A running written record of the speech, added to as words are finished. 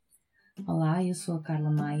Olá, eu sou a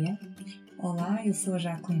Carla Maia. Olá, eu sou a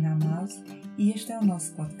Jacqueline Alma e este é o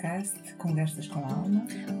nosso podcast Conversas com Alma,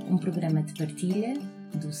 Um programa de partilha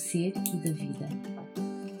do ser e da vida.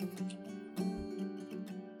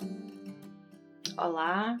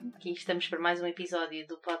 Olá, aqui estamos para mais um episódio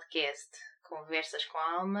do podcast Conversas com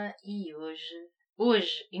Alma e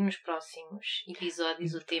hoje e nos próximos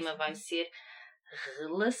episódios o tema vai ser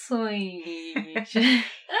relações.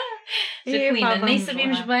 Jacqueline, nem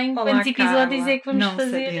sabemos bem quantos episódios é que vamos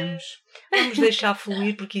fazer. Não sabemos. Vamos deixar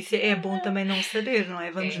fluir, porque isso é bom também não saber, não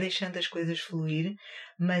é? Vamos deixando as coisas fluir,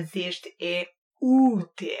 mas este é o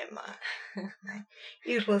tema. Não é?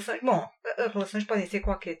 E as relações, as relações podem ser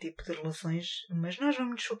qualquer tipo de relações, mas nós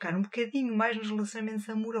vamos nos focar um bocadinho mais nos relacionamentos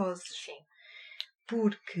amorosos. Sim.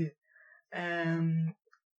 Porque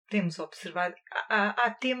temos observado,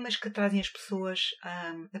 há temas que trazem as pessoas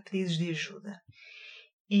a pedidos de ajuda.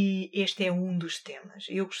 E este é um dos temas.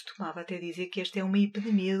 Eu costumava até dizer que esta é uma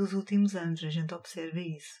epidemia dos últimos anos. A gente observa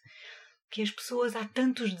isso. Que as pessoas, há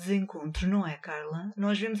tantos desencontros, não é, Carla?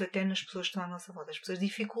 Nós vemos até nas pessoas que estão à nossa volta, as pessoas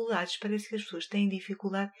dificuldades. Parece que as pessoas têm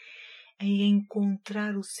dificuldade em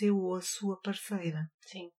encontrar o seu ou a sua parceira.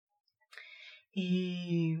 Sim.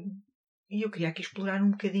 E eu queria aqui explorar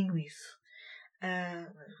um bocadinho isso.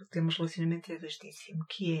 O tema relacionamento é vastíssimo,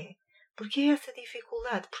 que é: porquê essa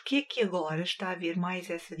dificuldade? Porquê é que agora está a haver mais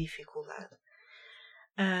essa dificuldade?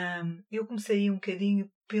 Eu começaria um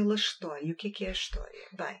bocadinho pela história. O que é a história?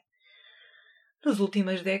 Bem, nas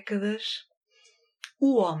últimas décadas,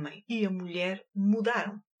 o homem e a mulher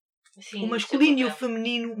mudaram. Sim, O masculino e o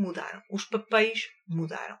feminino mudaram. Os papéis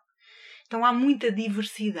mudaram. Então há muita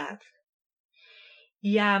diversidade.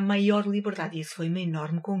 E há maior liberdade. E isso foi uma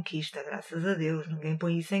enorme conquista, graças a Deus. Ninguém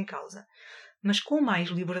põe isso em causa. Mas com mais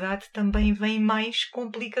liberdade também vem mais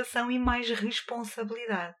complicação e mais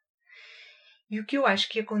responsabilidade. E o que eu acho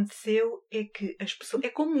que aconteceu é que as pessoas... É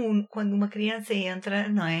comum quando uma criança entra,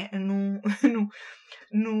 não é?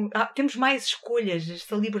 Temos mais escolhas.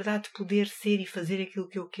 Esta liberdade de poder ser e fazer aquilo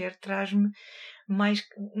que eu quero traz-me mais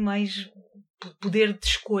poder de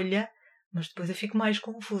escolha, mas depois eu fico mais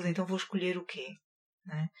confusa. Então vou escolher o quê?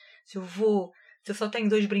 Não é? Se eu só tenho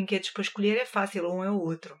 2 brinquedos para escolher, é fácil, um é o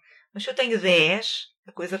outro. Mas se eu tenho 10,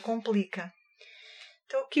 a coisa complica.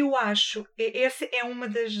 Então o que eu acho, essa é uma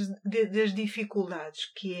das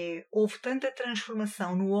dificuldades, que é: houve tanta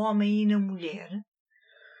transformação no homem e na mulher,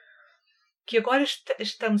 que agora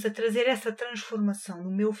estamos a trazer essa transformação do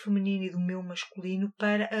meu feminino e do meu masculino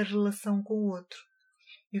para a relação com o outro.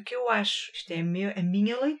 E o que eu acho, isto é a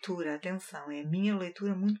minha leitura, atenção, é a minha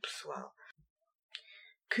leitura muito pessoal,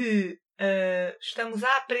 que estamos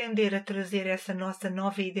a aprender a trazer essa nossa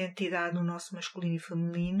nova identidade no nosso masculino e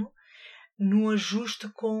feminino no ajuste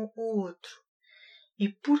com o outro. E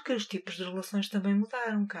porque os tipos de relações também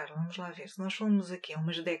mudaram, Carla. Vamos lá ver. Se nós fomos aqui há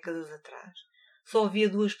umas décadas atrás, só havia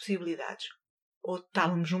 2 possibilidades. Ou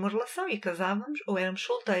estávamos numa relação e casávamos, ou éramos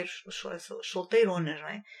solteiros, solteironas, não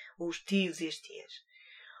é? Os tios e as tias.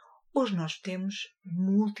 Hoje nós temos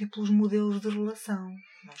múltiplos modelos de relação.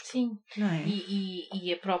 Sim, não é?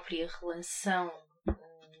 E a própria relação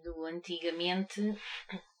do antigamente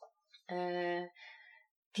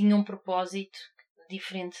tinha um propósito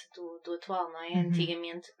diferente do atual, não é? Uhum.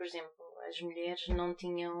 Antigamente, por exemplo, as mulheres não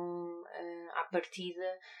tinham à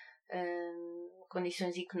partida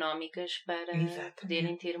condições económicas para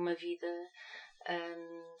poderem ter uma vida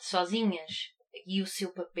sozinhas. E o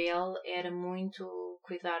seu papel era muito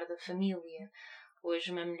cuidar da família. Hoje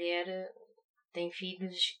uma mulher tem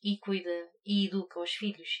filhos e cuida e educa os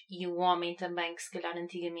filhos. E o homem também, que se calhar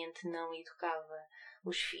antigamente não educava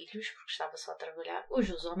os filhos, porque estava só a trabalhar.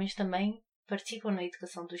 Hoje os homens também participam na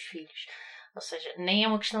educação dos filhos. Ou seja, nem é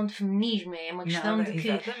uma questão de feminismo, é uma questão de que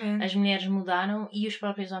as mulheres mudaram e os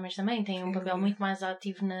próprios homens também têm um papel muito mais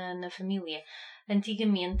ativo na família.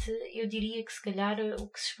 Antigamente, eu diria que se calhar o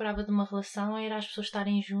que se esperava de uma relação era as pessoas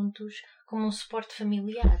estarem juntos como um suporte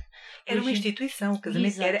familiar. Era uma instituição, o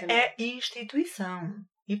casamento era a instituição.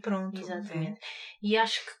 E pronto. Exatamente. E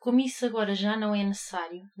acho que como isso agora já não é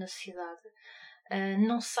necessário na sociedade,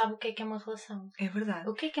 não se sabe o que é uma relação. É verdade.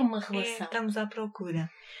 O que é uma relação? Estamos à procura.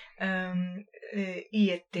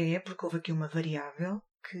 E até porque houve aqui uma variável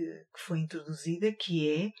que foi introduzida,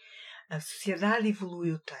 que é: a sociedade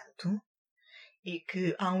evoluiu tanto e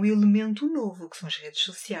que há um elemento novo, que são as redes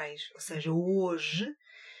sociais. Ou seja, hoje,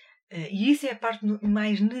 e isso é a parte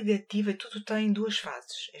mais negativa, tudo tem 2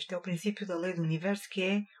 fases. Este é o princípio da lei do universo, que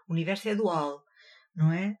é: o universo é dual,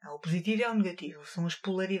 não é? Há o positivo e há o negativo, são as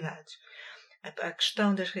polaridades. A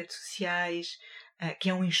questão das redes sociais,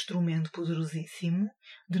 que é um instrumento poderosíssimo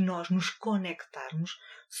de nós nos conectarmos,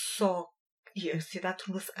 só E a sociedade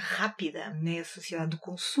tornou-se rápida, né? A sociedade do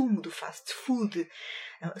consumo, do fast food.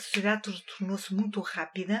 A sociedade tornou-se muito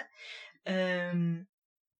rápida.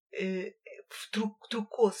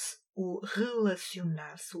 Trocou-se o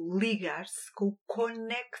relacionar-se, o ligar-se, com o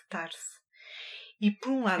conectar-se. E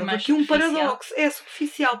por um lado, aqui um paradoxo, é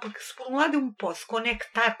superficial, porque se por um lado eu me posso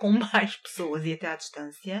conectar com mais pessoas e até à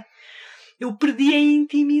distância, eu perdi a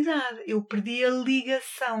intimidade, eu perdi a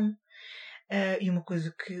ligação. E uma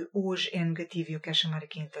coisa que hoje é negativa e eu quero chamar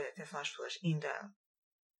aqui a atenção às pessoas, ainda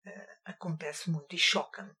acontece muito e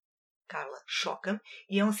choca-me, Carla, choca-me,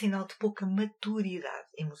 e é um sinal de pouca maturidade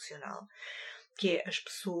emocional, que é as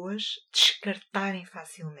pessoas descartarem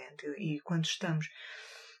facilmente. E quando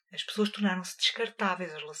as pessoas tornaram-se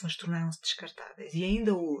descartáveis, as relações tornaram-se descartáveis. E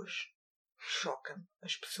ainda hoje choca-me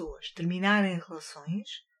as pessoas terminarem relações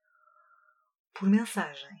por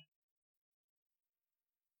mensagem.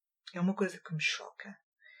 É uma coisa que me choca.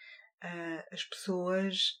 As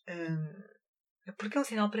pessoas... porque é um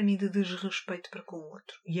sinal para mim de desrespeito para com o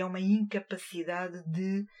outro. E é uma incapacidade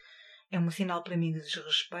de... É um sinal para mim de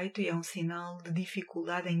desrespeito e é um sinal de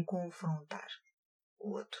dificuldade em confrontar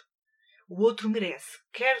o outro. O outro merece,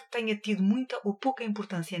 quer tenha tido muita ou pouca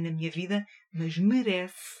importância na minha vida, mas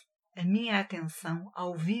merece a minha atenção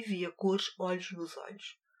ao vivo e a cores, olhos nos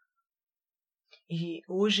olhos. E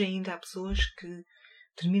hoje ainda há pessoas que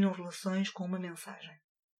terminam relações com uma mensagem.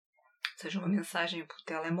 Seja uma mensagem por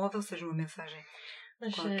telemóvel, seja uma mensagem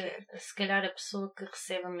qualquer. Se calhar a pessoa que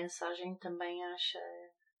recebe a mensagem também acha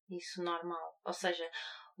isso normal. Ou seja,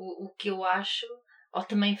 o que eu acho, ou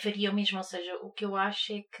também faria o mesmo, ou seja, o que eu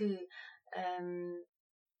acho é que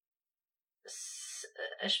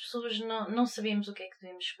as pessoas não sabemos o que é que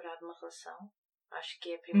devemos esperar de uma relação. Acho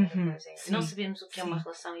que é a primeira coisa. Sim, não sabemos o que é uma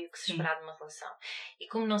relação e o que se esperar de uma relação. E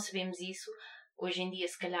como não sabemos isso, hoje em dia,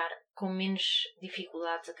 se calhar, com menos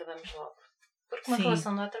dificuldades, acabamos logo. Porque uma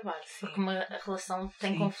relação dá trabalho. Porque uma relação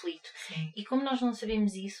tem conflito. Sim. E como nós não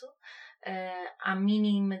sabemos isso, à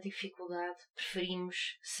mínima dificuldade,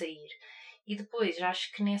 preferimos sair. E depois,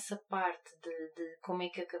 acho que nessa parte de como é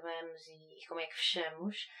que acabamos e como é que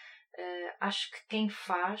fechamos, acho que quem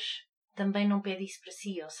faz também não pede isso para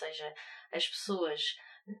si. Ou seja, as pessoas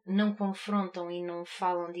não confrontam e não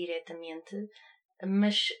falam diretamente,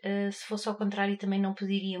 mas se fosse ao contrário também não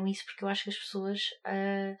pediriam isso, porque eu acho que as pessoas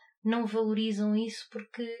não valorizam isso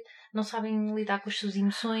porque não sabem lidar com as suas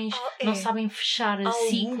emoções, não sabem fechar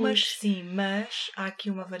ciclos. Algumas sim, mas há aqui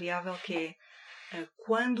uma variável que é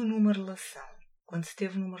quando se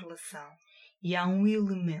esteve numa relação e há um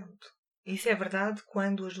elemento, isso é verdade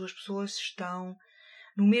quando as duas pessoas estão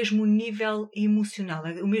no mesmo nível emocional,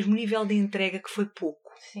 o mesmo nível de entrega que foi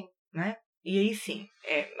pouco. Sim. Não é? E aí sim,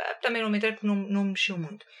 também não me entrego porque não me mexeu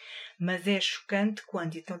muito. Mas é chocante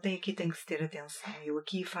quando, então tem que se ter atenção. Eu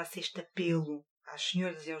aqui faço este apelo às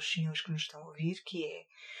senhoras e aos senhores que nos estão a ouvir, que é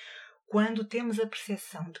quando temos a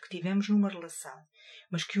percepção de que estivemos numa relação,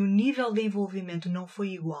 mas que o nível de envolvimento não foi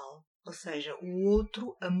igual, ou seja, o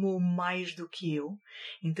outro amou mais do que eu,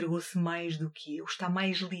 entregou-se mais do que eu, está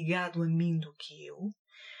mais ligado a mim do que eu,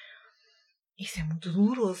 isso é muito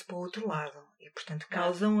doloroso para o outro lado e, portanto,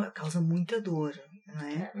 causa muita dor, não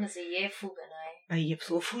é? Mas aí é a fuga, não é? Aí a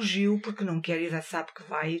pessoa fugiu porque não quer e já sabe que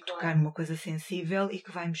vai tocar numa coisa sensível e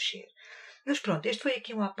que vai mexer. Mas pronto, este foi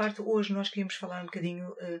aqui uma à parte. Hoje nós queríamos falar um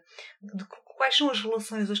bocadinho de quais são as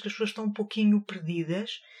relações hoje que as pessoas estão um pouquinho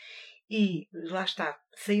perdidas e lá está,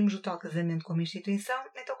 saímos do tal casamento como instituição,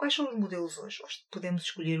 então quais são os modelos hoje? Hoje podemos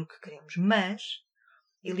escolher o que queremos, mas,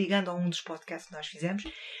 e ligando a um dos podcasts que nós fizemos,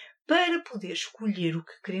 para poder escolher o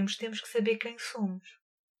que queremos temos que saber quem somos.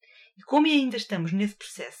 E como ainda estamos nesse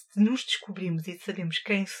processo de nos descobrirmos e de sabermos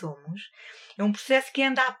quem somos, é um processo que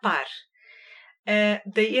anda a par.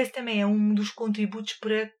 Daí esse também é um dos contributos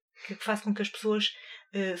para que faz com que as pessoas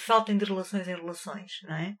saltem de relações em relações,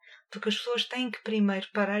 não é? Porque as pessoas têm que primeiro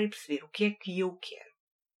parar e perceber o que é que eu quero.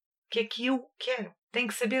 O que é que eu quero? Têm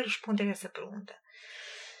que saber responder essa pergunta.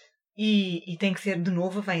 E tem que ser, de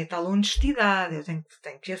novo, vem a tal honestidade. Eu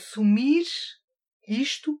tenho que assumir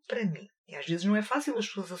isto para mim. E às vezes não é fácil as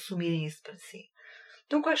pessoas assumirem isso para si.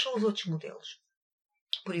 Então quais são os outros modelos?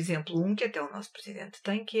 Por exemplo, um que até o nosso presidente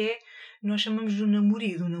tem, que é, nós chamamos de um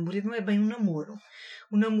namorido. O namorido não é bem um namoro.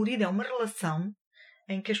 O namorido é uma relação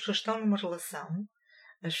em que as pessoas estão numa relação,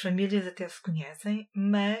 as famílias até se conhecem,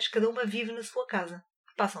 mas cada uma vive na sua casa.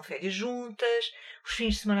 Passam férias juntas, os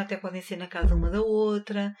fins de semana até podem ser na casa uma da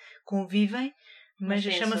outra, convivem, mas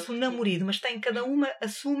chama-se um namorido. Mas cada uma,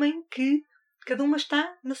 assumem que cada uma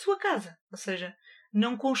está na sua casa. Ou seja,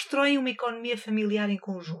 não constroem uma economia familiar em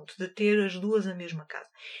conjunto, de ter as duas a mesma casa.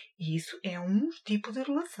 E isso é um tipo de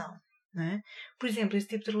relação. Não é? Por exemplo, esse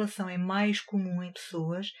tipo de relação é mais comum em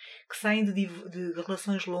pessoas que saem de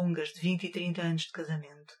relações longas, de 20 e 30 anos de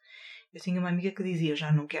casamento. Eu tinha uma amiga que dizia,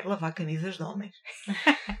 já não quero lavar camisas de homens.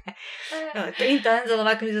 30 anos a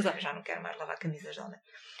lavar camisas de homens, já não quero mais lavar camisas de homens.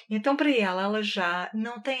 Então, para ela já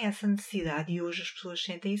não tem essa necessidade, e hoje as pessoas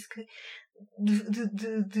sentem isso,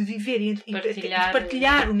 de viver e de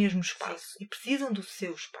partilhar o mesmo espaço. Sim. E precisam do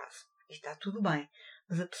seu espaço. E está tudo bem.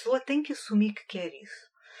 Mas a pessoa tem que assumir que quer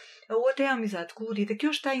isso. A outra é a amizade colorida, que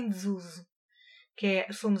hoje está em desuso. Que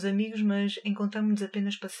é, somos amigos, mas encontramos-nos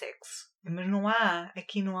apenas para sexo. Mas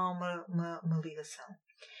aqui não há uma ligação.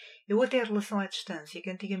 A outra é a relação à distância, que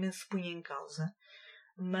antigamente se punha em causa.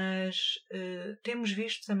 Mas temos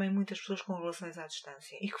visto também muitas pessoas com relações à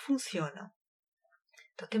distância e que funcionam.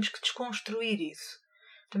 Então temos que desconstruir isso.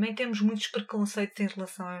 Também temos muitos preconceitos em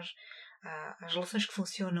relação às relações que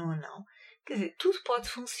funcionam ou não. Quer dizer, tudo pode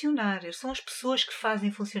funcionar. São as pessoas que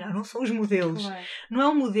fazem funcionar, não são os modelos. Claro. Não é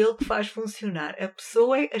o modelo que faz funcionar.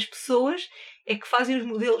 As pessoas é que fazem os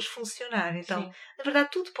modelos funcionar. Então, sim, na verdade,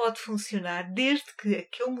 tudo pode funcionar desde que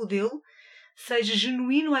aquele modelo seja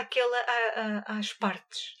genuíno às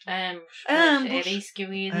partes. Ambos. Era isso que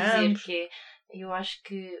eu ia dizer. Que eu acho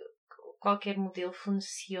que qualquer modelo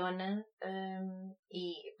funciona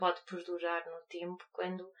e pode perdurar no tempo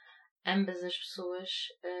quando ambas as pessoas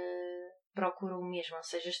procuram o mesmo, ou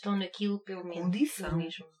seja, estão naquilo pelo menos. Condição.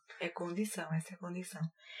 Mesmo. Essa é a condição.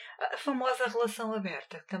 A famosa relação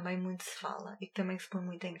aberta, que também muito se fala e que também se põe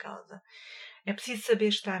muito em causa. É preciso saber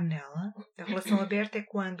estar nela. A relação aberta é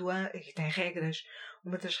quando, e tem regras,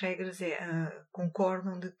 uma das regras é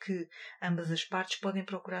concordam de que ambas as partes podem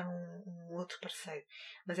procurar um outro parceiro.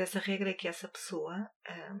 Mas essa regra é que essa pessoa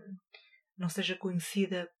não seja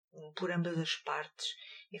conhecida por ambas as partes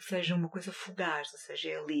e que seja uma coisa fugaz, ou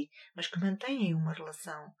seja, é ali, mas que mantenham uma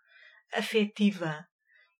relação afetiva.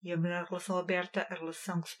 E a relação aberta, a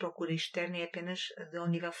relação que se procura externa é apenas ao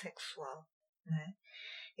nível sexual, não é?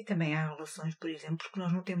 E também há relações, por exemplo, porque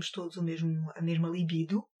nós não temos todos a mesma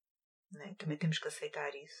libido, não é? Também temos que aceitar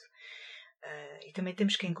isso. E também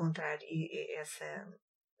temos que encontrar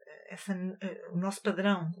o nosso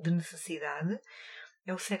padrão de necessidade.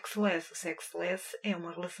 É o sexless. O sexless é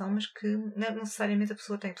uma relação, mas que não necessariamente a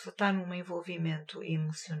pessoa está num envolvimento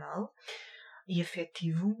emocional e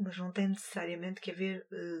afetivo, mas não tem necessariamente que haver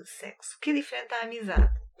sexo, que é diferente da amizade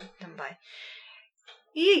também.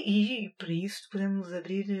 E para isso podemos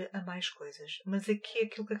abrir a mais coisas. Mas aqui é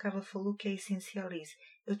aquilo que a Carla falou que é essencial isso.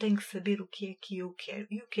 Eu tenho que saber o que é que eu quero.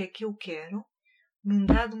 E o que é que eu quero num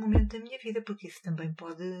dado momento da minha vida, porque isso também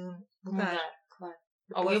pode mudar. Claro.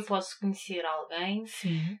 Eu posso conhecer alguém,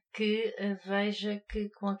 sim, que veja que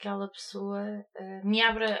com aquela pessoa me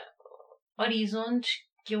abra horizontes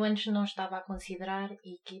que eu antes não estava a considerar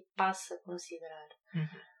e que passo a considerar.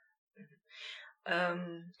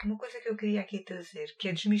 Uma coisa que eu queria aqui trazer, que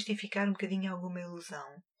é desmistificar um bocadinho alguma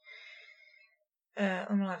ilusão.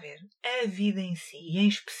 Vamos lá ver. A vida em si, e em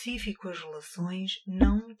específico as relações,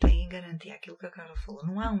 não têm garantia. Aquilo que a Carla falou,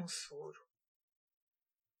 não há um seguro.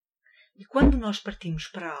 E quando nós partimos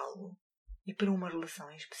para algo, e para uma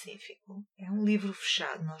relação em específico, é um livro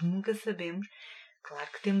fechado, nós nunca sabemos.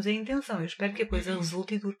 Claro que temos a intenção, eu espero que a coisa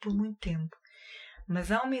resulte e dure por muito tempo.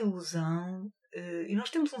 Mas há uma ilusão, e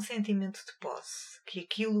nós temos um sentimento de posse, que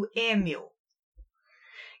aquilo é meu.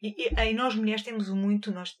 E nós mulheres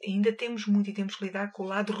nós ainda temos muito e temos que lidar com o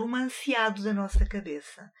lado romanceado da nossa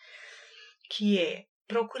cabeça, que é,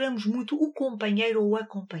 procuramos muito o companheiro ou a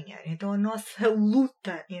companheira. Então a nossa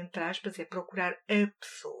luta, entre aspas, é procurar a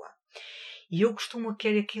pessoa. E eu costumo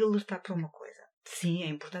querer aqui alertar para uma coisa. Sim, é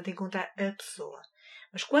importante encontrar a pessoa.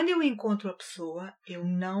 Mas quando eu encontro a pessoa, eu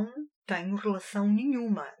não tenho relação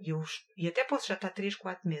nenhuma. E até posso já estar 3,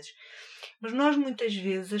 4 meses. Mas nós muitas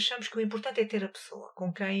vezes achamos que o importante é ter a pessoa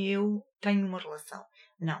com quem eu tenho uma relação.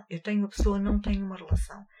 Não, eu tenho a pessoa, não tenho uma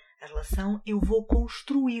relação. A relação eu vou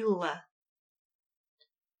construí-la.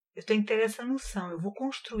 Eu tenho que ter essa noção. Eu vou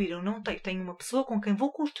construir, eu não tenho uma pessoa com quem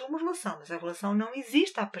vou construir uma relação, mas a relação não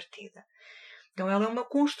existe à partida. Então ela é uma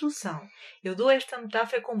construção. Eu dou esta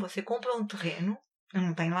metáfora como você compra um terreno,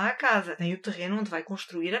 não tem lá a casa, tem o terreno onde vai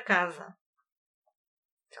construir a casa.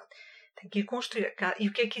 Então, tem que ir construir a casa. E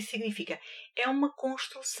o que é que isso significa? É uma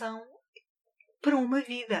construção para uma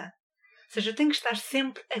vida. Ou seja, eu tenho que estar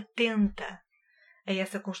sempre atenta a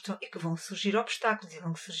essa construção. E que vão surgir obstáculos, e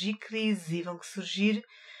vão surgir crises, e vão surgir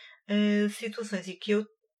situações. E que eu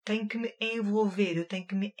tenho que me envolver, eu tenho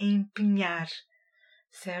que me empenhar.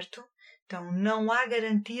 Certo? Então, não há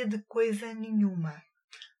garantia de coisa nenhuma.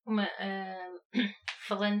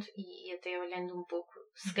 Falando e até olhando um pouco,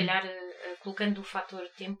 se calhar colocando o fator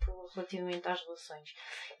tempo relativamente às relações.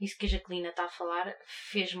 Isso que a Jacqueline está a falar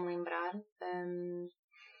fez-me lembrar,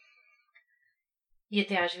 e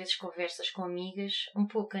até às vezes conversas com amigas, um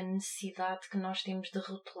pouco a necessidade que nós temos de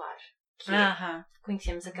rotular. Que é,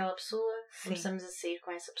 conhecemos aquela pessoa, começamos a sair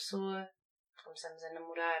com essa pessoa, começamos a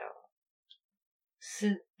namorar,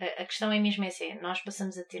 se a questão é mesmo essa, nós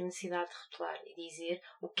passamos a ter necessidade de rotular e dizer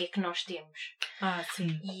o que é que nós temos.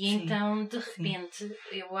 Então, de repente,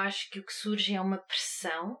 eu acho que o que surge é uma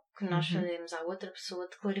pressão que nós fazemos à outra pessoa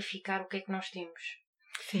de clarificar o que é que nós temos.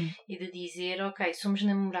 Sim. E de dizer, ok, somos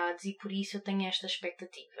namorados e por isso eu tenho esta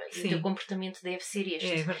expectativa. E o teu comportamento deve ser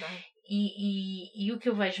este. É verdade. E o que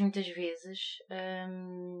eu vejo muitas vezes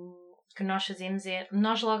que nós fazemos é,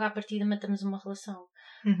 nós logo à partida matamos uma relação.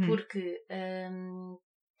 Porque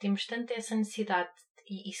temos tanto essa necessidade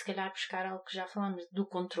e se calhar buscar algo que já falámos do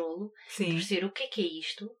controlo, de perceber o que é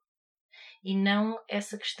isto, e não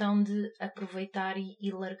essa questão de aproveitar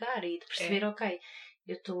e largar e de perceber, ok,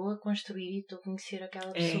 eu estou a construir e estou a conhecer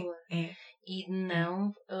aquela pessoa. E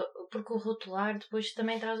não, porque o rotular depois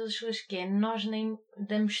também traz outras coisas, que é nós nem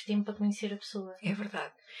damos tempo a conhecer a pessoa. É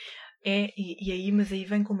verdade. Mas aí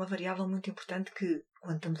vem com uma variável muito importante que,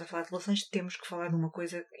 quando estamos a falar de relações, temos que falar de uma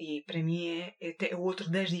coisa, e para mim é outra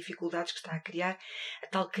das dificuldades que está a criar a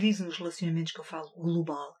tal crise nos relacionamentos que eu falo,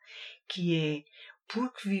 global, que é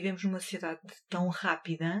porque vivemos numa sociedade tão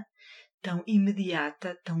rápida, tão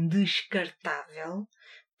imediata, tão descartável,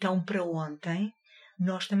 tão para ontem,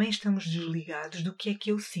 nós também estamos desligados do que é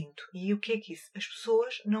que eu sinto. E o que é que isso? As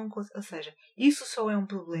pessoas não... Ou seja, isso só é um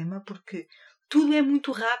problema porque tudo é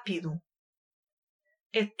muito rápido.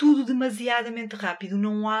 É tudo demasiadamente rápido.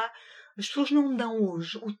 Não há... As pessoas não dão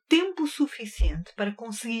hoje o tempo suficiente para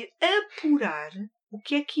conseguir apurar o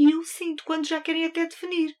que é que eu sinto, quando já querem até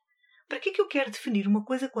definir. Para que é que eu quero definir uma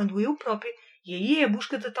coisa quando eu própria... E aí é a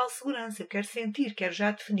busca da tal segurança. Eu quero sentir, quero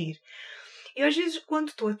já definir. Eu às vezes, quando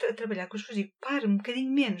estou a trabalhar com as pessoas, digo, para um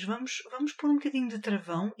bocadinho menos, vamos pôr um bocadinho de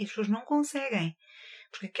travão, e as pessoas não conseguem,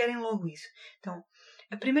 porque querem logo isso. Então,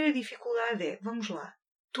 a primeira dificuldade é, vamos lá,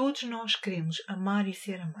 todos nós queremos amar e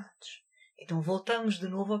ser amados. Então voltamos de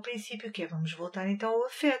novo ao princípio, que é, vamos voltar então ao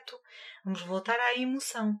afeto, vamos voltar à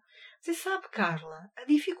emoção. Você sabe, Carla, a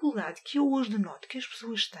dificuldade que eu hoje denoto que as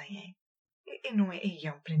pessoas têm,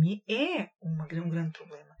 para mim é um grande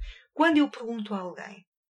problema. Quando eu pergunto a alguém,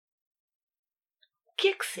 o que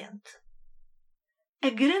é que sente? A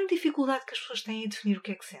grande dificuldade que as pessoas têm em definir o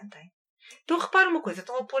que é que sentem. Então repara uma coisa,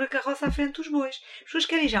 estão a pôr a carroça à frente dos bois. As pessoas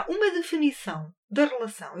querem já uma definição da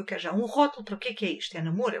relação. Eu quero já um rótulo para o que é isto. É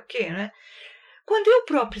namoro? É o quê? Não é? Quando eu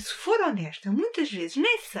próprio, se for honesta, muitas vezes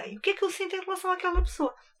nem sei o que é que eu sinto em relação àquela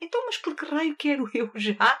pessoa. Então, mas por que raio quero eu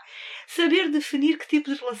já saber definir que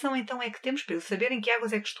tipo de relação então é que temos para eu saber em que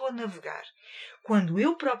águas é que estou a navegar? Quando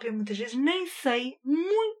eu própria, muitas vezes, nem sei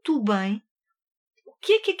muito bem o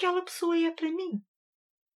que é que aquela pessoa é para mim.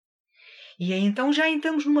 E aí então já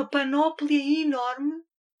entramos numa panóplia enorme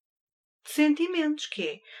de sentimentos,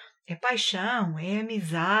 que é paixão, é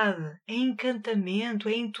amizade, é encantamento,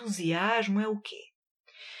 é entusiasmo, é o quê?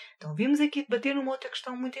 Então vimos aqui debater numa outra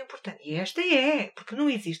questão muito importante. E esta porque não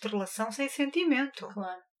existe relação sem sentimento.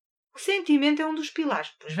 Claro. O sentimento é um dos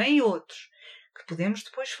pilares, depois vêm outros, que podemos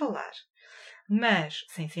depois falar. Mas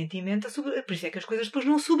sem sentimento, por isso é que as coisas depois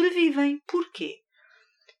não sobrevivem. Porquê?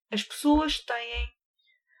 As pessoas têm...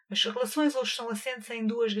 As relações hoje são assentes em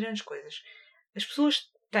duas grandes coisas. As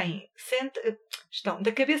pessoas estão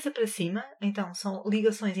da cabeça para cima, então são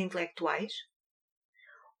ligações intelectuais,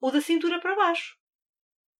 ou da cintura para baixo.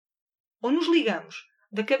 Ou nos ligamos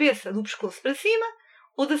da cabeça, do pescoço para cima,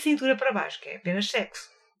 ou da cintura para baixo, que é apenas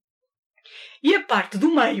sexo. E a parte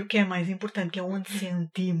do meio, que é a mais importante, que é onde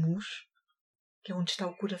sentimos, que é onde está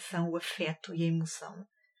o coração, o afeto e a emoção,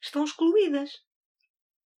 estão excluídas.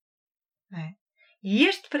 Não é? E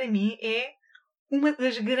este, para mim, é uma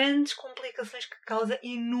das grandes complicações que causa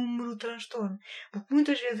inúmero transtorno. Porque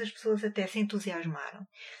muitas vezes as pessoas até se entusiasmaram.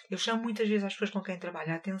 Eu chamo muitas vezes às pessoas com quem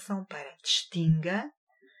trabalho a atenção para distinga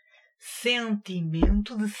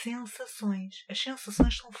sentimento de sensações. As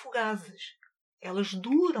sensações são fugazes. Elas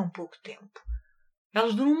duram pouco tempo.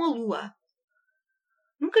 Elas duram uma lua.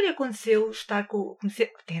 Nunca lhe aconteceu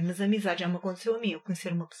conhecer, até nas amizades já me aconteceu a mim, eu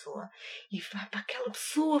conhecer uma pessoa e falar, pá, aquela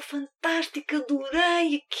pessoa fantástica,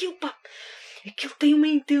 adorei, aquilo tem uma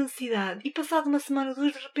intensidade. E passado uma semana ou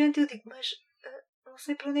duas, de repente eu digo, mas não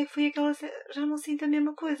sei para onde é que foi aquela, já não sinto a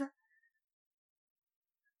mesma coisa.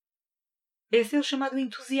 Esse é o chamado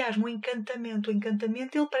entusiasmo, o encantamento. O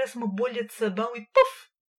encantamento, ele parece uma bolha de sabão e puf,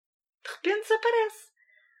 de repente desaparece.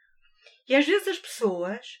 E às vezes as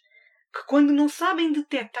pessoas que quando não sabem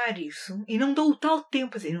detectar isso e não dão o tal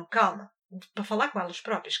tempo a dizer, não, calma, para falar com elas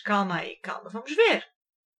próprias, calma aí, calma, vamos ver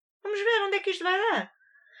onde é que isto vai dar.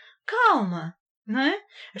 Calma, não é?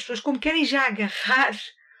 As pessoas como querem já agarrar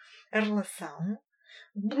a relação,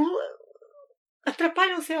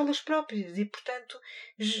 atrapalham-se elas próprias e, portanto,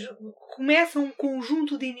 começam um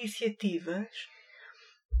conjunto de iniciativas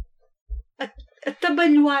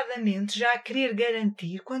atabalhoadamente já a querer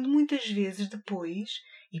garantir, quando muitas vezes depois,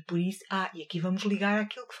 e por isso, e aqui vamos ligar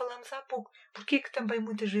àquilo que falamos há pouco, porque é que também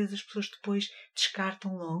muitas vezes as pessoas depois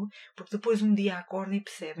descartam logo, porque depois um dia acordam e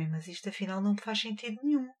percebem, mas isto afinal não faz sentido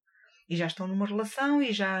nenhum. E já estão numa relação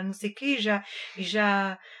e já não sei o quê, e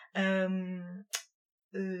já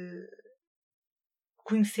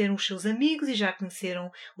conheceram os seus amigos e já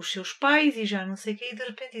conheceram os seus pais e já não sei o quê, e de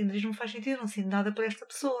repente ainda não faz sentido, não sinto nada para esta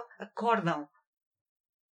pessoa. Acordam.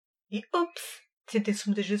 E sentem-se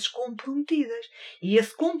muitas vezes comprometidas. E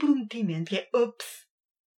esse comprometimento que é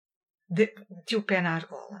de o pé na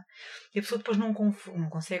argola. E a pessoa depois não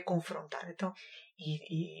consegue confrontar. Então,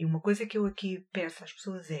 e uma coisa que eu aqui peço às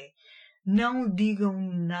pessoas é: não digam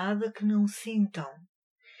nada que não sintam.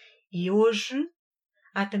 E hoje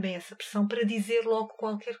há também essa pressão para dizer logo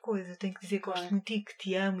qualquer coisa. Tenho que dizer que gosto muito de ti, que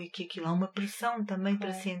te amo e que aquilo. Há uma pressão também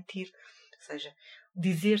para sentir, ou seja,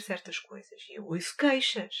 dizer certas coisas. E eu ouço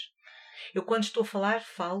queixas. Eu, quando estou a falar,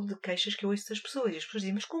 falo de queixas que eu ouço das pessoas. E as pessoas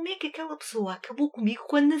dizem, mas como é que aquela pessoa acabou comigo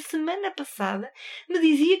quando na semana passada me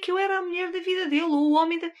dizia que eu era a mulher da vida dele ou o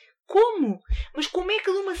homem da... Como? Mas como é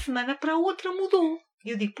que de uma semana para a outra mudou?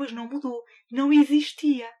 E eu digo, pois não mudou. Não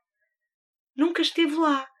existia. Nunca esteve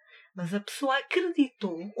lá. Mas a pessoa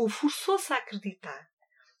acreditou, ou forçou-se a acreditar,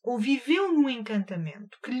 ou viveu num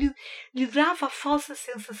encantamento que lhe dava a falsa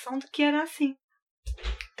sensação de que era assim.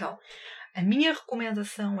 Então, a minha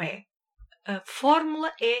recomendação é: a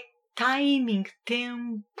fórmula é timing,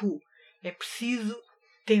 tempo. É preciso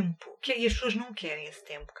tempo. E as pessoas não querem esse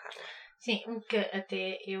tempo, Carla. Sim, o que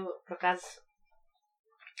até eu, por acaso,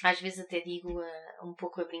 às vezes até digo um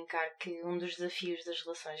pouco a brincar que um dos desafios das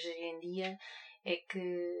relações hoje em dia é que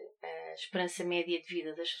a esperança média de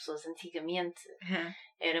vida das pessoas antigamente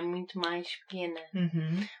era muito mais pequena.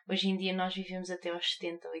 Hoje em dia nós vivemos até aos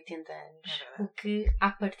 70, 80 anos. O que,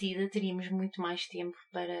 à partida, teríamos muito mais tempo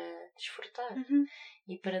para desfrutar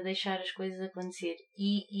e para deixar as coisas acontecer.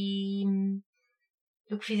 E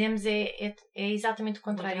o que fizemos é exatamente o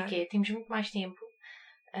contrário, que é, temos muito mais tempo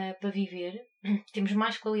para viver, temos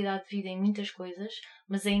mais qualidade de vida em muitas coisas,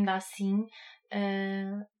 mas ainda assim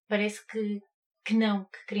parece que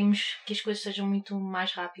queremos que as coisas sejam muito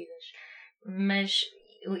mais rápidas.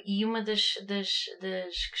 E uma das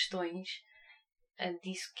questões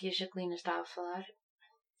disso que a Jacqueline estava a falar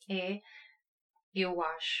é, eu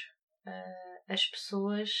acho, as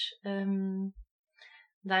pessoas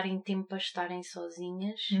darem tempo para estarem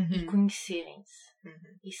sozinhas e conhecerem-se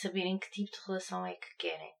e saberem que tipo de relação é que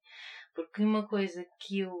querem. Porque uma coisa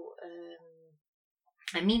que eu,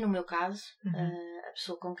 a mim no meu caso, a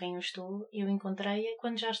pessoa com quem eu estou, eu encontrei-a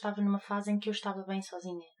quando já estava numa fase em que eu estava bem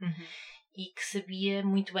sozinha e que sabia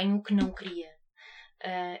muito bem o que não queria,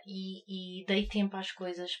 e dei tempo às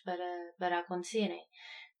coisas para acontecerem.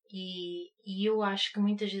 E eu acho que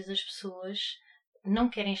muitas vezes as pessoas não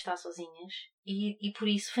querem estar sozinhas e por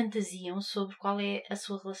isso fantasiam sobre qual é a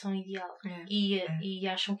sua relação ideal e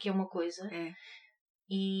acham que é uma coisa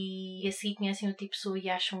e a seguir conhecem outra pessoa e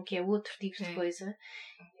acham que é outro tipo de coisa.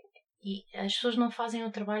 E as pessoas não fazem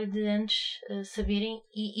o trabalho de antes saberem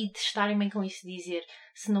e de estarem bem com isso, de dizer,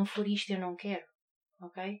 se não for isto eu não quero,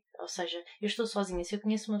 ok? Ou seja, eu estou sozinha, se eu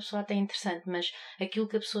conheço uma pessoa até interessante, mas aquilo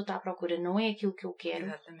que a pessoa está à procura não é aquilo que eu quero.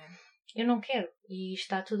 Exatamente. Eu não quero e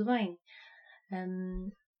está tudo bem.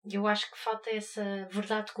 Eu acho que falta essa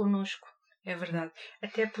verdade connosco. É verdade.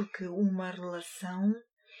 Até porque uma relação,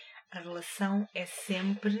 a relação é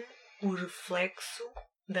sempre o reflexo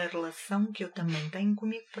da relação que eu também tenho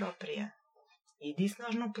comigo própria. E disso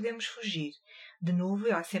nós não podemos fugir. De novo,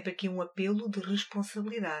 há sempre aqui um apelo de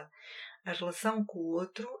responsabilidade. A relação com o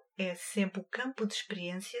outro é sempre o campo de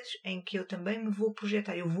experiências em que eu também me vou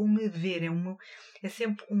projetar. Eu vou me ver. É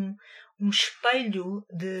sempre um espelho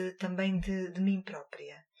também de mim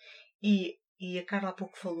própria. E a Carla há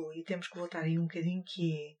pouco falou, e temos que voltar aí um bocadinho,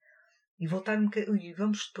 que é... E voltar um bocadinho, e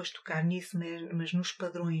vamos depois tocar nisso, mas nos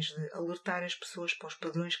padrões, de alertar as pessoas para os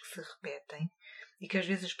padrões que se repetem e que às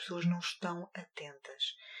vezes as pessoas não estão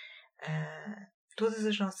atentas. Todas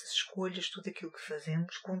as nossas escolhas, tudo aquilo que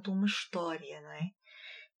fazemos, conta uma história, não é?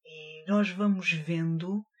 E nós vamos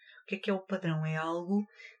vendo o que é o padrão. É algo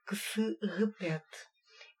que se repete.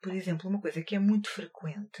 Por exemplo, uma coisa que é muito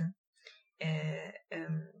frequente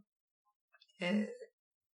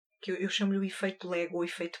que eu chamo-lhe o efeito Lego ou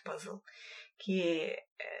efeito puzzle, que é,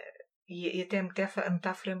 e até a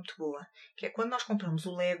metáfora é muito boa, que é quando nós compramos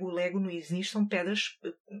o Lego não existe, são peças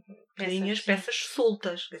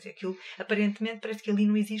soltas, quer dizer, aquilo aparentemente parece que ali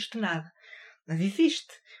não existe nada, mas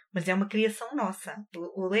existe, mas é uma criação nossa.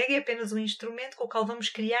 O Lego é apenas um instrumento com o qual vamos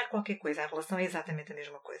criar qualquer coisa, a relação é exatamente a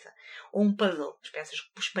mesma coisa. Ou um puzzle,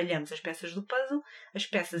 espalhamos as peças do puzzle, as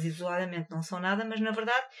peças isoladamente não são nada, mas na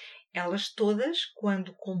verdade elas todas,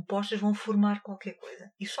 quando compostas, vão formar qualquer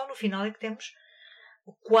coisa. E só no final é que temos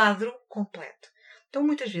o quadro completo. Então,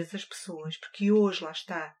 muitas vezes as pessoas, porque hoje lá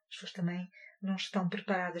está, as pessoas também não estão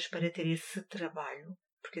preparadas para ter esse trabalho,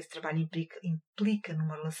 porque esse trabalho implica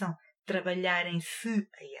numa relação trabalhar em si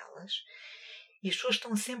a elas, e as pessoas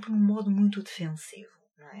estão sempre num modo muito defensivo,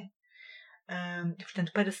 não é? E,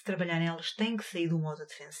 portanto, para se trabalhar nelas, têm que sair do modo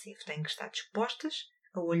defensivo, têm que estar dispostas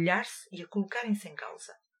a olhar-se e a colocarem-se em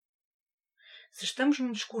causa. Se estamos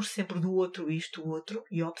num discurso sempre do outro isto, o outro,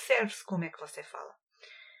 e observe-se como é que você fala.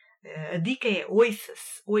 A dica é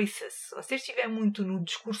ouça-se. Se você estiver muito no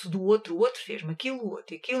discurso do outro, o outro fez-me aquilo, o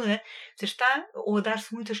outro e aquilo, né? Você está ou a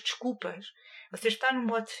dar-se muitas desculpas. Você está no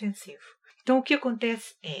modo defensivo. Então o que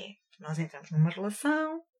acontece é, nós entramos numa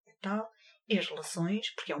relação e tal, e as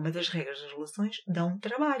relações, porque é uma das regras das relações, dão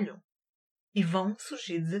trabalho. E vão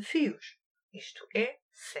surgir desafios. Isto é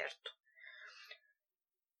certo.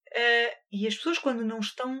 E as pessoas, quando não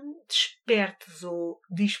estão despertas ou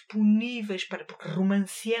disponíveis para... Porque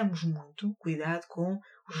romanceamos muito, cuidado com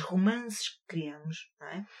os romances que criamos, não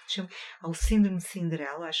é? Há o síndrome de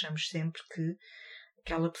Cinderela, achamos sempre que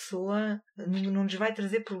aquela pessoa não nos vai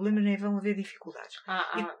trazer problemas nem vão haver dificuldades.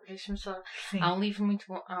 Deixa-me só... Sim. Há um livro muito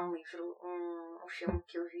bom, um filme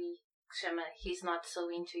que eu vi que se chama He's Not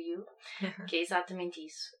So Into You, que é exatamente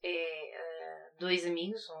isso. É dois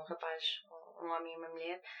amigos, um rapaz, um homem e uma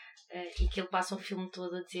mulher, e que ele passa o filme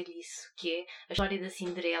todo a dizer isso, que é a história da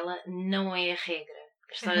Cinderela não é a regra.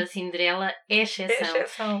 A história da Cinderela é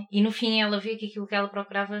exceção. E no fim ela vê que aquilo que ela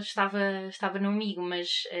procurava estava no amigo,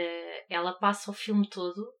 mas ela passa o filme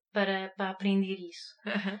todo para aprender isso.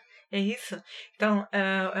 É isso. Então,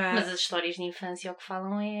 mas as histórias de infância o que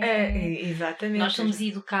falam exatamente. Nós somos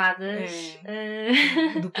educadas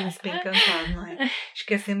do príncipe encantado, não é?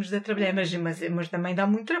 Esquecemos de trabalhar, mas também dá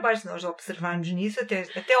muito trabalho se nós observarmos nisso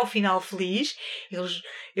até ao final feliz.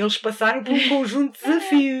 Eles passaram por um conjunto de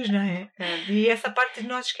desafios, não é? E essa parte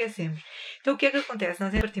nós esquecemos. Então o que é que acontece?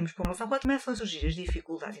 Nós partimos para uma relação quando começam a surgir as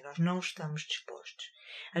dificuldades e nós não estamos dispostos.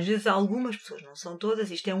 Às vezes algumas pessoas, não são todas,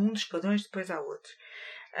 isto é um dos padrões, depois há outros.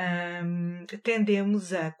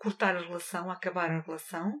 Tendemos a cortar a relação, a acabar a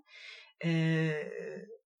relação,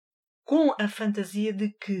 com a fantasia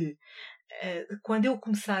de que quando eu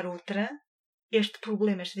começar outra, este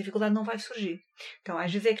problema, esta dificuldade não vai surgir. Então, às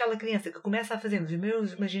vezes é aquela criança que começa a fazer,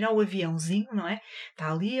 imaginar o aviãozinho, não é? Está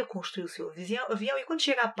ali a construir o seu avião e quando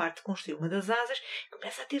chega à parte de construir uma das asas,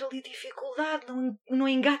 começa a ter ali dificuldade, não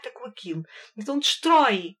engata com aquilo. Então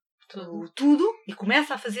destrói tudo e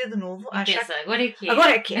começa a fazer de novo. Pensa, agora é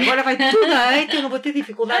que é. Agora vai tudo deito, eu não vou ter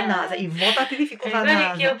dificuldade nada. E volta a ter dificuldade nada.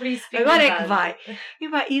 Agora é que é o príncipe agora é que vai.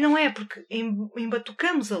 E não é porque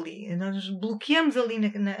embatucamos ali, nós bloqueamos ali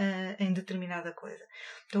em determinada coisa.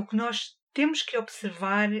 Então o que nós temos que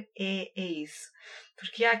observar é isso.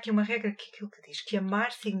 Porque há aqui uma regra que aquilo que diz que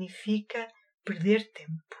amar significa perder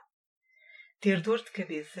tempo. Ter dor de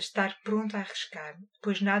cabeça, estar pronto a arriscar,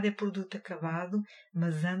 pois nada é produto acabado,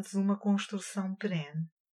 mas antes uma construção perene.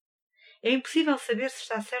 É impossível saber se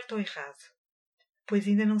está certo ou errado, pois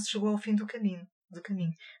ainda não se chegou ao fim do caminho. Isso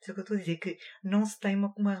é o que eu estou a dizer, que não se tem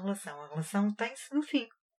uma relação. A relação tem-se no fim,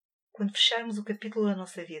 quando fecharmos o capítulo da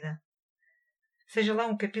nossa vida. Seja lá,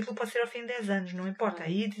 um capítulo pode ser ao fim de 10 anos, não importa.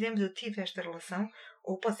 Aí dizemos, eu tive esta relação,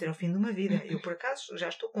 ou pode ser ao fim de uma vida. Eu, por acaso, já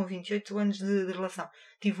estou com 28 anos de relação.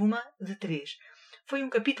 Tive uma de 3. Foi um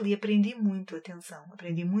capítulo e aprendi muito, atenção.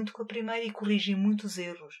 Aprendi muito com a primeira e corrigi muitos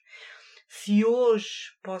erros. Se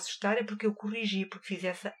hoje posso estar é porque eu corrigi, porque fiz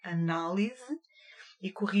essa análise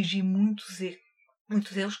e corrigi muitos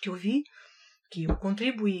erros que eu vi, que eu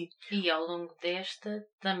contribuí. E ao longo desta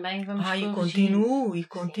também vamos corrigir. E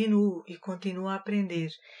continuo a aprender.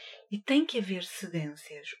 E tem que haver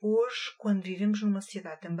cedências. Hoje, quando vivemos numa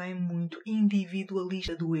sociedade também muito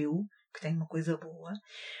individualista do eu, que tem uma coisa boa,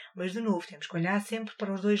 mas de novo temos que olhar sempre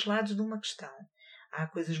para os dois lados de uma questão. Há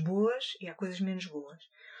coisas boas e há coisas menos boas.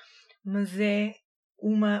 Mas é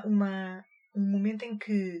um momento em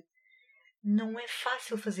que não é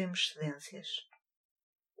fácil fazermos cedências.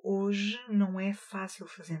 Hoje não é fácil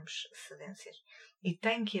fazermos cedências. E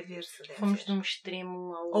tem que haver cedências. Fomos de um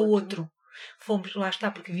extremo ao outro. Lá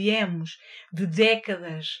está, porque viemos de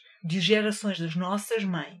décadas, de gerações das nossas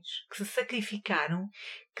mães que se sacrificaram,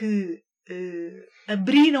 que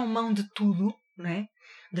abriram mão de tudo, não é?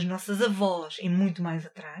 Das nossas avós e muito mais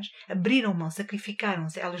atrás, abriram mão,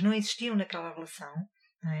 sacrificaram-se, elas não existiam naquela relação,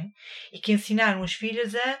 não é? E que ensinaram as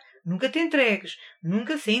filhas a nunca te entregues,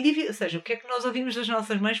 nunca se endividar. Ou seja, o que é que nós ouvimos das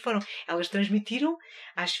nossas mães foram, elas transmitiram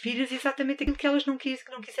às filhas exatamente aquilo que elas não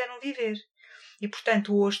quiseram viver. E,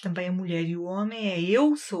 portanto, hoje também a mulher e o homem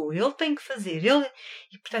ele tem que fazer.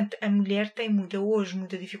 E, portanto, a mulher tem hoje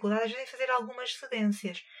muita dificuldade às vezes em fazer algumas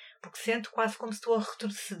cedências, porque sente quase como se estou a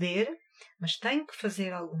retroceder, mas tem que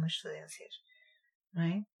fazer algumas cedências. Não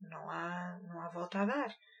é? Não há volta a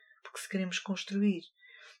dar, porque se queremos construir.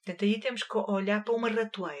 Portanto, aí temos que olhar para uma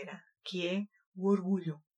ratoeira, que é o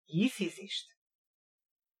orgulho. E isso existe.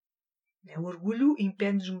 O orgulho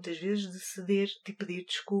impede-nos muitas vezes de ceder, de pedir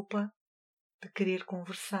desculpa, de querer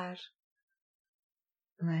conversar.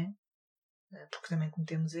 Não é? Porque também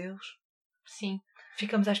cometemos erros. Sim.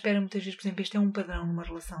 Ficamos à espera muitas vezes, por exemplo, este é um padrão numa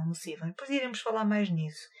relação nociva. Depois iremos falar mais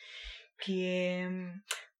nisso. Que é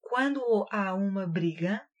quando há uma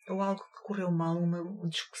briga ou algo que correu mal, uma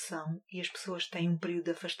discussão, e as pessoas têm um período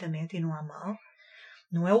de afastamento e não há mal,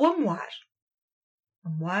 não é o amoar. O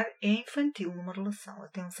amoar é infantil numa relação.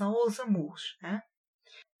 Atenção aos amuos. Hein?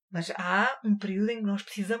 Mas há um período em que nós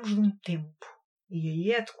precisamos de um tempo. E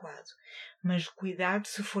aí é adequado. Mas cuidado,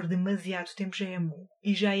 se for demasiado tempo, já é amor.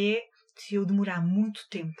 E já é, se eu demorar muito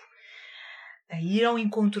tempo a ir ao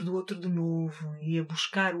encontro do outro de novo e a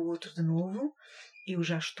buscar o outro de novo, eu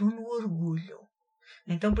já estou no orgulho.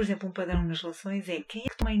 Então, por exemplo, um padrão nas relações é quem é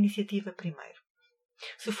que toma a iniciativa primeiro.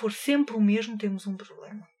 Se for sempre o mesmo, temos um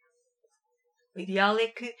problema. O ideal é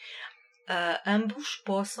que ambos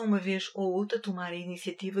possam, uma vez ou outra, tomar a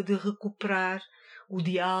iniciativa de recuperar o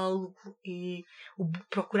diálogo e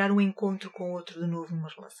procurar um encontro com o outro de novo numa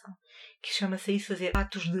relação. Que chama-se isso fazer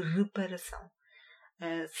atos de reparação.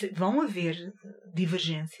 Vão haver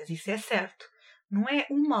divergências, isso é certo. Não é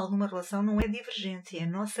o mal numa relação, não é divergência, é a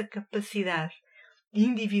nossa capacidade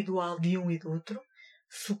individual de um e do outro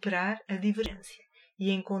superar a divergência e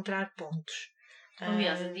encontrar pontos.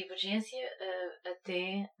 Aliás, a divergência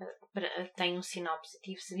até tem um sinal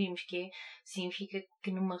positivo, se vimos que significa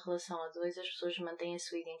que numa relação a dois as pessoas mantêm a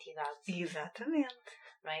sua identidade. Exatamente.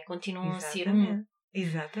 Não é? Continuam Exatamente. a ser um.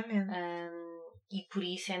 Exatamente. E por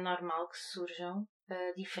isso é normal que surjam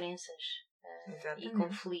diferenças e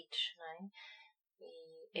conflitos, não é?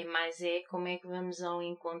 E mais como é que vamos ao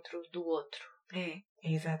encontro do outro. É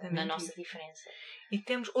exatamente na nossa isso. diferença. E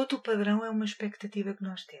temos outro padrão, é uma expectativa que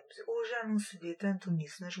nós temos. Hoje já não se vê tanto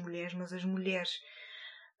nisso nas mulheres, mas as mulheres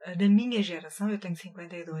da minha geração, eu tenho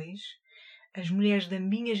 52, as mulheres da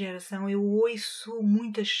minha geração, eu ouço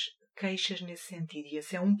muitas queixas nesse sentido. E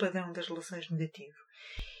esse é um padrão das relações negativo,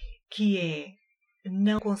 que é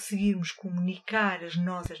não conseguirmos comunicar as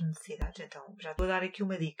nossas necessidades. Então, já estou a dar aqui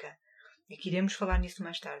uma dica, e que iremos falar nisso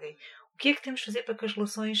mais tarde. O que é que temos de fazer para que as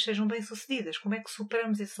relações sejam bem-sucedidas? Como é que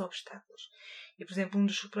superamos esses obstáculos? E, por exemplo, um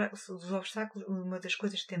dos obstáculos, uma das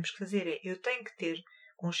coisas que temos que fazer é eu tenho que ter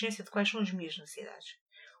consciência de quais são as minhas necessidades.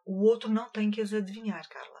 O outro não tem que as adivinhar,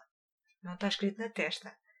 Carla. Não está escrito na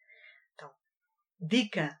testa. Então,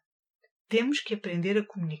 dica. Temos que aprender a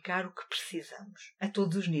comunicar o que precisamos, a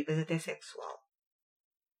todos os níveis, até sexual.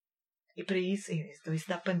 E para isso, então isso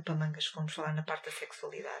dá pano para mangas se formos falar na parte da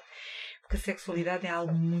sexualidade. Porque a sexualidade é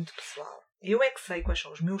algo muito pessoal. Eu é que sei quais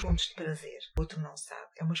são os meus pontos de prazer. O outro não sabe.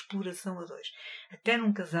 É uma exploração a dois. Até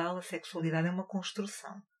num casal, a sexualidade é uma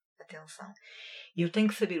construção. Atenção. E eu tenho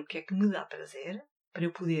que saber o que é que me dá prazer para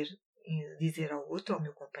eu poder dizer ao outro, ao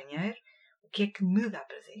meu companheiro, o que é que me dá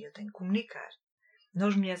prazer. E eu tenho que comunicar.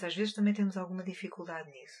 Nós mulheres às vezes também temos alguma dificuldade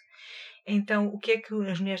nisso. Então, o que é que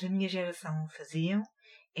as mulheres da minha geração faziam?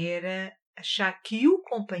 Era achar que o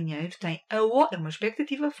companheiro tem é uma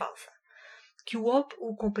expectativa falsa. Que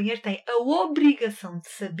o companheiro tem a obrigação de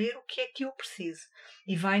saber o que é que eu preciso.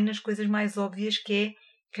 E vai nas coisas mais óbvias, que é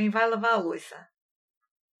quem vai lavar a louça.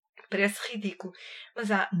 Parece ridículo.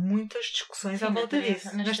 Mas há muitas discussões à volta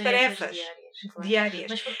disso. Nas tarefas diárias.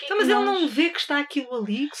 Mas, mas ele não vê que está aquilo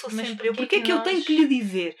ali, que sou sempre eu. Porquê é que eu tenho que lhe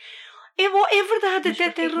dizer? É verdade, mas até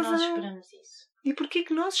tem razão. Nós esperamos isso? E porquê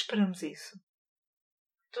que nós esperamos isso?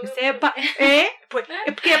 Isso é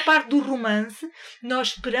porque é a parte do romance.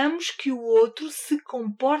 Nós esperamos que o outro se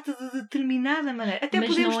comporte de determinada maneira. Até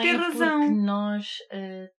podemos ter razão. Porque nós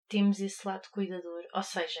temos esse lado cuidador. Ou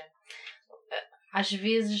seja, às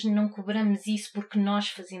vezes não cobramos isso porque nós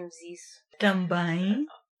fazemos isso. Também.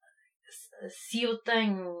 Se eu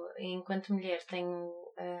tenho, enquanto mulher, tenho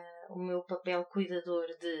o meu papel cuidador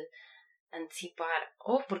de antecipar,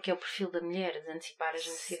 ou porque é o perfil da mulher, de antecipar as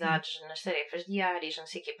necessidades nas tarefas diárias, não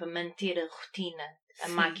sei o quê, para manter a rotina, a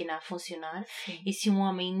máquina a funcionar. Sim. E se um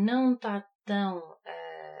homem não está tão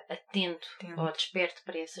atento ou desperto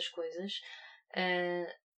para essas coisas,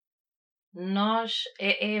 nós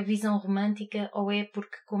é a visão romântica, ou é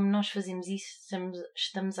porque como nós fazemos isso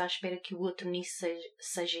estamos à espera que o outro nisso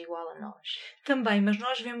seja igual a nós? Também, mas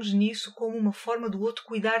nós vemos nisso como uma forma do outro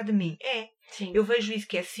cuidar de mim. Sim. Eu vejo isso,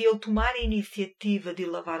 que é, se ele tomar a iniciativa de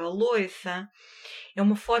lavar a louça, é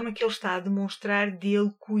uma forma que ele está a demonstrar de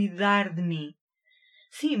ele cuidar de mim.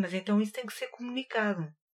 Sim, mas então isso tem que ser comunicado.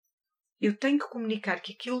 Eu tenho que comunicar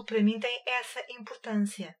que aquilo para mim tem essa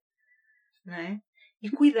importância, não é? E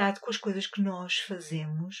cuidado com as coisas que nós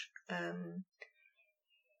fazemos,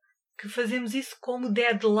 que fazemos isso como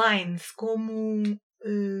deadlines, como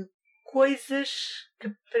coisas que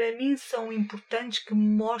para mim são importantes, que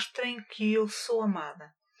mostrem que eu sou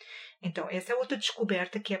amada. Então, essa é outra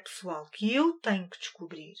descoberta que é pessoal, que eu tenho que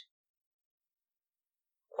descobrir.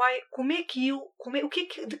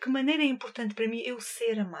 De que maneira é importante para mim eu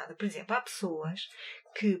ser amada? Por exemplo, há pessoas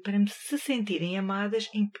que, para se sentirem amadas,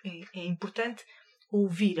 é importante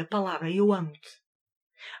ouvir a palavra eu amo-te.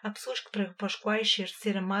 Há pessoas que, para as quais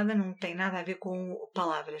ser amada não tem nada a ver com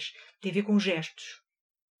palavras, tem a ver com gestos.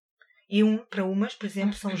 E para umas, por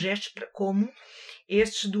exemplo, são gestos como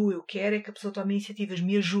estes do eu quero é que a pessoa tome iniciativas,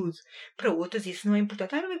 me ajude. Para outras isso não é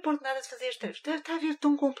importante. Não me importa nada de fazer as tarefas. Está a ver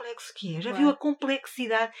tão complexo que é. Já viu a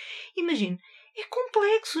complexidade? Imagine, é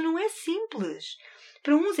complexo, não é simples.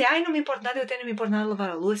 Para uns não me importa nada, eu até não me importa nada de lavar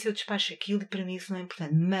a louça, eu despacho aquilo e para mim isso não é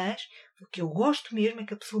importante. Mas o que eu gosto mesmo é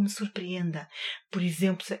que a pessoa me surpreenda. Por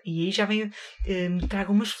exemplo, e aí já vem, me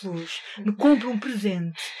traga umas flores, me compra um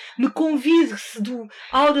presente, me convide-se do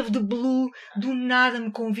out of the blue, do nada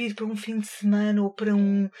me convide para um fim de semana ou para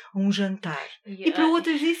um jantar. E para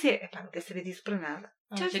outras isso não quero saber disso para nada.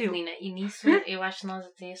 Já viu? Jacqueline, e nisso eu acho que nós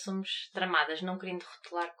até somos tramadas, não querendo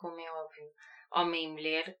rotular, como é óbvio, homem e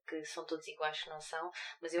mulher, que são todos iguais que não são,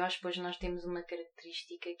 mas eu acho que depois nós temos uma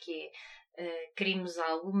característica que é queremos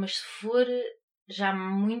algo, mas se for já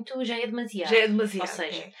muito, já é demasiado. Já é demasiado. Ou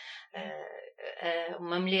seja,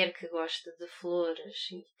 uma mulher que gosta de flores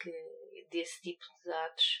e que desse tipo de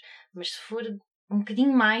atos, mas se for um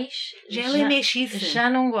bocadinho mais, já é mexice. Já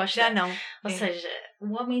não gosta. Já não. Ou seja,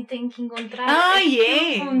 o homem tem que encontrar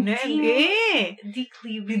pontinho de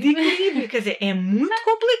equilíbrio. Quer dizer, é muito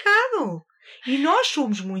complicado. E nós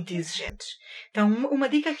somos muito exigentes. Então, uma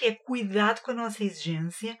dica aqui é cuidado com a nossa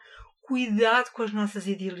exigência, cuidado com as nossas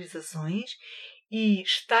idealizações e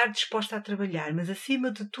estar disposta a trabalhar, mas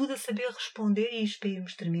acima de tudo a saber responder, e isto para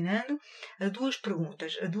irmos terminando, a duas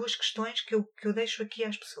perguntas, a duas questões que eu deixo aqui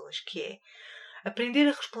às pessoas, que é aprender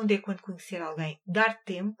a responder quando conhecer alguém, dar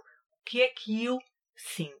tempo, o que é que eu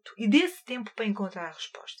sinto, e desse tempo para encontrar a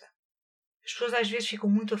resposta. As pessoas às vezes ficam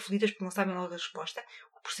muito aflitas porque não sabem logo a resposta.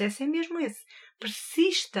 O processo é mesmo esse.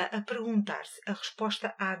 Persista a perguntar-se. A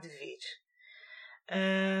resposta há de vir.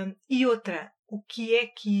 E outra, o que é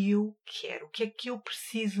que eu quero? O que é que eu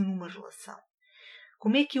preciso numa relação?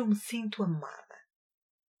 Como é que eu me sinto amada?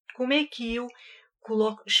 Como é que eu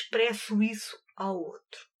expresso isso ao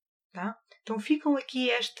outro? Tá? Então ficam aqui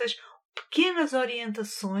estas pequenas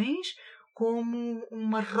orientações como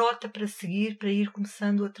uma rota para seguir, para ir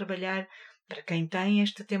começando a trabalhar. Para quem tem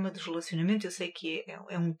este tema dos relacionamentos, eu sei que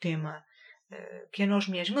é um tema que é nós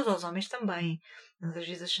mulheres, mas aos homens também. Nós às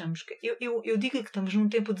vezes achamos que... Eu digo que estamos num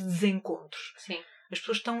tempo de desencontros. Sim. As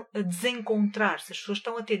pessoas estão a desencontrar-se, as pessoas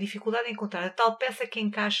estão a ter dificuldade em encontrar a tal peça que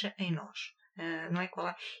encaixa em nós. Não é qual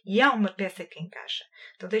é? E há uma peça que encaixa.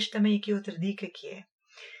 Então deixo também aqui outra dica que é,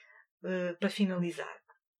 para finalizar.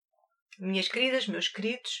 Minhas queridas, meus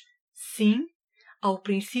queridos, sim, ao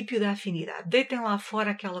princípio da afinidade. Deitem lá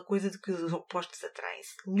fora aquela coisa de que os opostos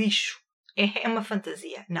atraem-se. Lixo. É uma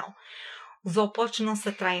fantasia. Não. Os opostos não se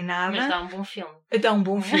atraem nada. Mas dá um bom filme. Dá um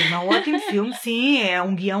bom filme. É um ótimo filme, sim. É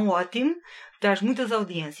um guião ótimo. Traz muitas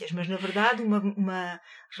audiências. Mas, na verdade, uma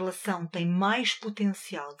relação tem mais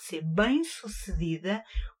potencial de ser bem-sucedida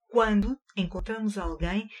quando encontramos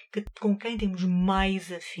alguém com quem temos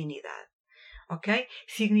mais afinidade. Ok?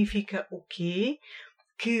 Significa o quê?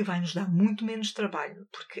 Que vai nos dar muito menos trabalho,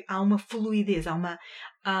 porque há uma fluidez,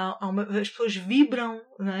 as pessoas vibram,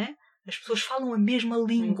 não é? As pessoas falam a mesma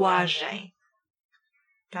linguagem,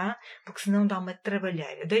 tá? Porque senão dá uma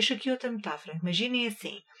trabalheira. Deixo aqui outra metáfora. Imaginem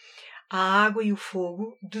assim, a água e o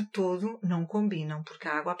fogo de todo não combinam, porque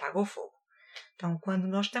a água apaga o fogo. Então, quando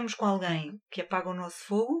nós estamos com alguém que apaga o nosso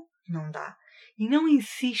fogo, não dá. E não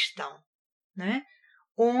insistam, não é?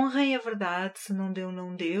 Honrem a verdade, se não deu,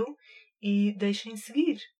 não deu, e deixem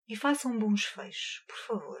seguir. E façam bons fechos, por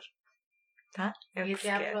favor. Tá? É o E que até se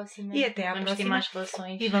à quer. próxima. E até à Vamos ter próxima. mais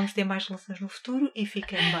relações. E vamos ter mais relações no futuro e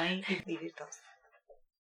fiquem bem e divirtam-se.